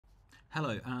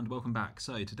Hello and welcome back.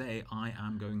 So today I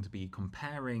am going to be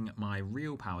comparing my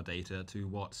real power data to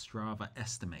what Strava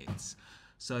estimates.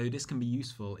 So this can be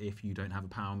useful if you don't have a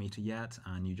power meter yet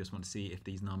and you just want to see if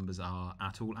these numbers are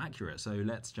at all accurate. So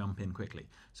let's jump in quickly.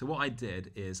 So what I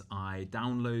did is I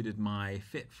downloaded my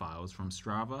fit files from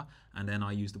Strava, and then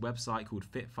I used a website called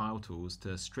Fit File Tools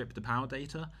to strip the power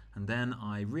data, and then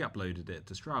I re-uploaded it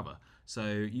to Strava. So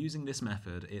using this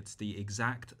method, it's the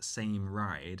exact same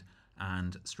ride,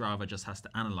 and Strava just has to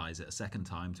analyze it a second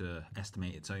time to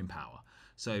estimate its own power.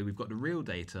 So we've got the real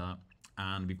data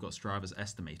and we've got Strava's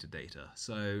estimated data.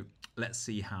 So let's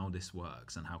see how this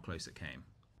works and how close it came.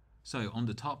 So on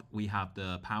the top we have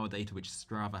the power data which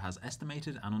Strava has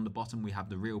estimated, and on the bottom we have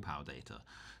the real power data.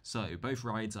 So both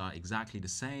rides are exactly the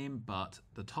same, but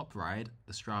the top ride,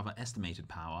 the Strava estimated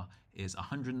power, is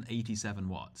 187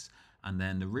 watts, and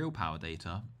then the real power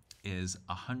data is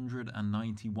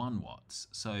 191 watts.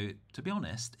 So to be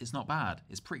honest, it's not bad.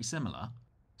 It's pretty similar.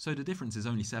 So the difference is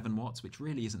only 7 watts, which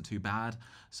really isn't too bad.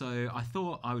 So I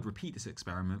thought I would repeat this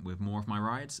experiment with more of my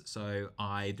rides. So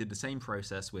I did the same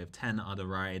process with 10 other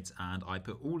rides, and I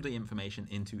put all the information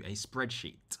into a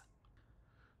spreadsheet.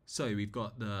 So we've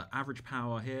got the average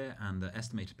power here and the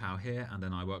estimated power here, and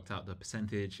then I worked out the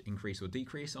percentage increase or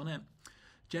decrease on it.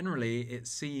 Generally, it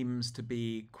seems to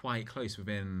be quite close,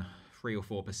 within 3 or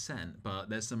 4%, but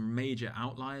there's some major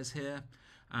outliers here,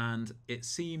 and it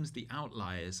seems the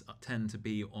outliers tend to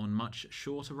be on much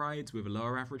shorter rides with a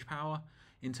lower average power.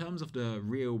 In terms of the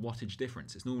real wattage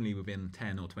difference, it's normally within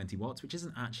 10 or 20 watts, which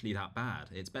isn't actually that bad.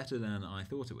 It's better than I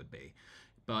thought it would be.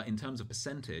 But in terms of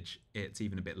percentage, it's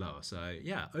even a bit lower. So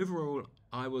yeah, overall,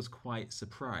 I was quite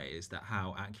surprised at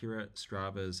how accurate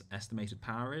Strava's estimated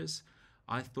power is.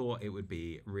 I thought it would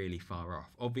be really far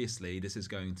off. Obviously, this is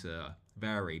going to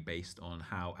vary based on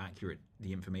how accurate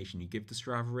the information you give to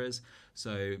Strava is.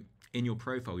 So in your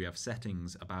profile, you have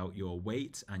settings about your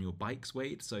weight and your bike's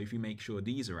weight. So if you make sure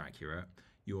these are accurate,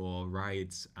 your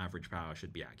ride's average power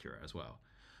should be accurate as well.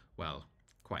 Well,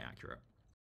 quite accurate.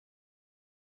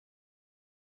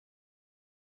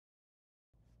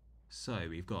 So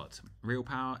we've got real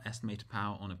power, estimated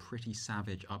power on a pretty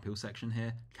savage uphill section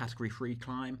here, category 3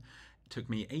 climb. Took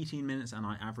me 18 minutes and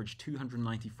I averaged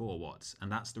 294 watts,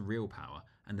 and that's the real power.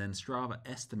 And then Strava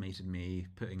estimated me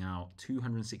putting out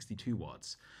 262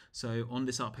 watts. So on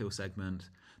this uphill segment,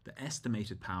 the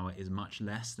estimated power is much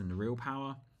less than the real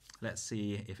power. Let's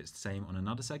see if it's the same on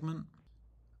another segment.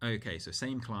 Okay, so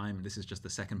same climb. This is just the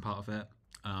second part of it.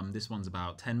 This one's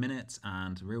about 10 minutes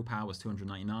and real power was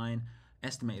 299.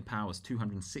 Estimated power was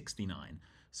 269.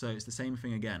 So it's the same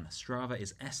thing again. Strava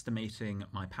is estimating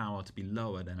my power to be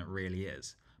lower than it really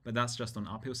is. But that's just on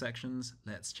uphill sections.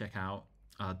 Let's check out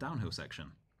our downhill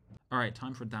section. All right,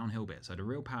 time for a downhill bit. So the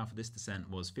real power for this descent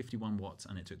was 51 watts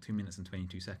and it took 2 minutes and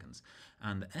 22 seconds.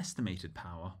 And the estimated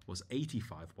power was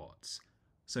 85 watts.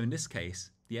 So in this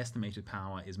case, the estimated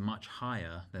power is much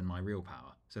higher than my real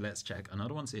power. So let's check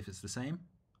another one, see if it's the same.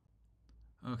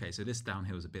 Okay, so this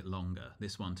downhill is a bit longer.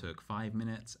 This one took 5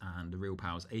 minutes and the real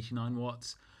power was 89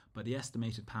 watts, but the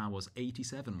estimated power was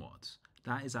 87 watts.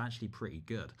 That is actually pretty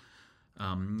good.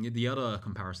 The other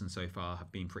comparisons so far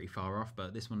have been pretty far off,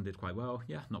 but this one did quite well.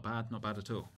 Yeah, not bad at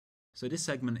all. So this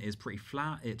segment is pretty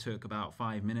flat. It took about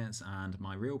 5 minutes and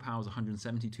my real power was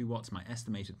 172 watts. My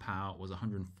estimated power was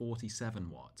 147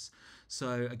 watts.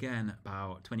 So again,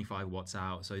 about 25 watts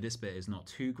out. So this bit is not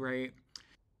too great.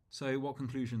 So what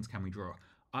conclusions can we draw?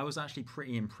 I was actually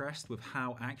pretty impressed with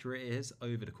how accurate it is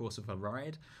over the course of a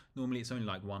ride. Normally it's only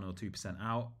like 1 or 2%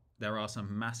 out. There are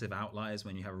some massive outliers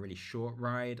when you have a really short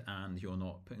ride and you're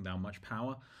not putting down much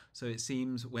power. So it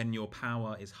seems when your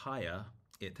power is higher,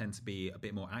 it tends to be a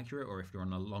bit more accurate, or if you're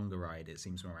on a longer ride, it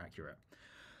seems more accurate.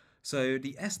 So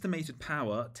the estimated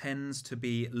power tends to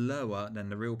be lower than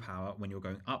the real power when you're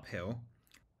going uphill,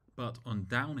 but on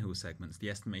downhill segments, the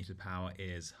estimated power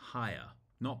is higher.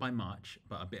 Not by much,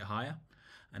 but a bit higher.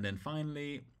 And then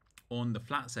finally, on the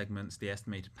flat segments, the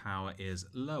estimated power is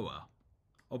lower.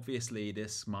 Obviously,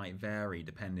 this might vary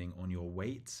depending on your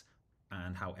weight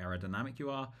and how aerodynamic you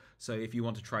are. So if you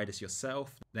want to try this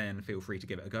yourself, then feel free to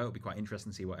give it a go. It'll be quite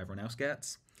interesting to see what everyone else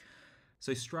gets.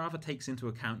 So Strava takes into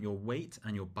account your weight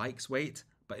and your bike's weight,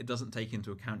 but it doesn't take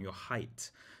into account your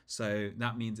height. So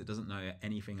that means it doesn't know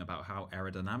anything about how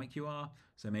aerodynamic you are.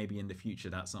 So maybe in the future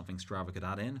that's something Strava could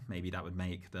add in. Maybe that would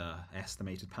make the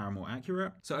estimated power more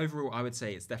accurate. So overall, I would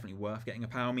say it's definitely worth getting a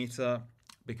power meter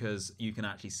because you can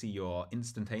actually see your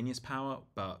instantaneous power,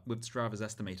 but with Strava's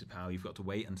estimated power, you've got to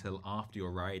wait until after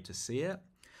your ride to see it.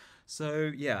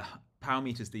 So yeah, power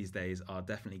meters these days are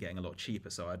definitely getting a lot cheaper,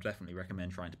 so I'd definitely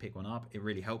recommend trying to pick one up. It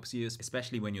really helps you,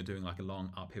 especially when you're doing like a long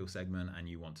uphill segment and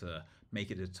you want to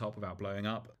make it to the top without blowing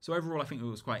up. So overall, I think it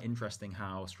was quite interesting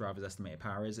how Strava's estimated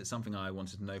power is. It's something I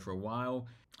wanted to know for a while.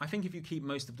 I think if you keep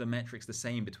most of the metrics the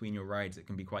same between your rides, it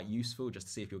can be quite useful just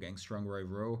to see if you're getting stronger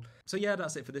overall. So yeah,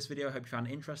 that's it for this video. I hope you found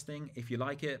it interesting. If you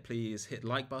like it, please hit the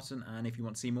like button, and if you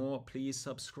want to see more, please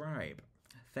subscribe.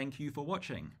 Thank you for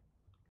watching.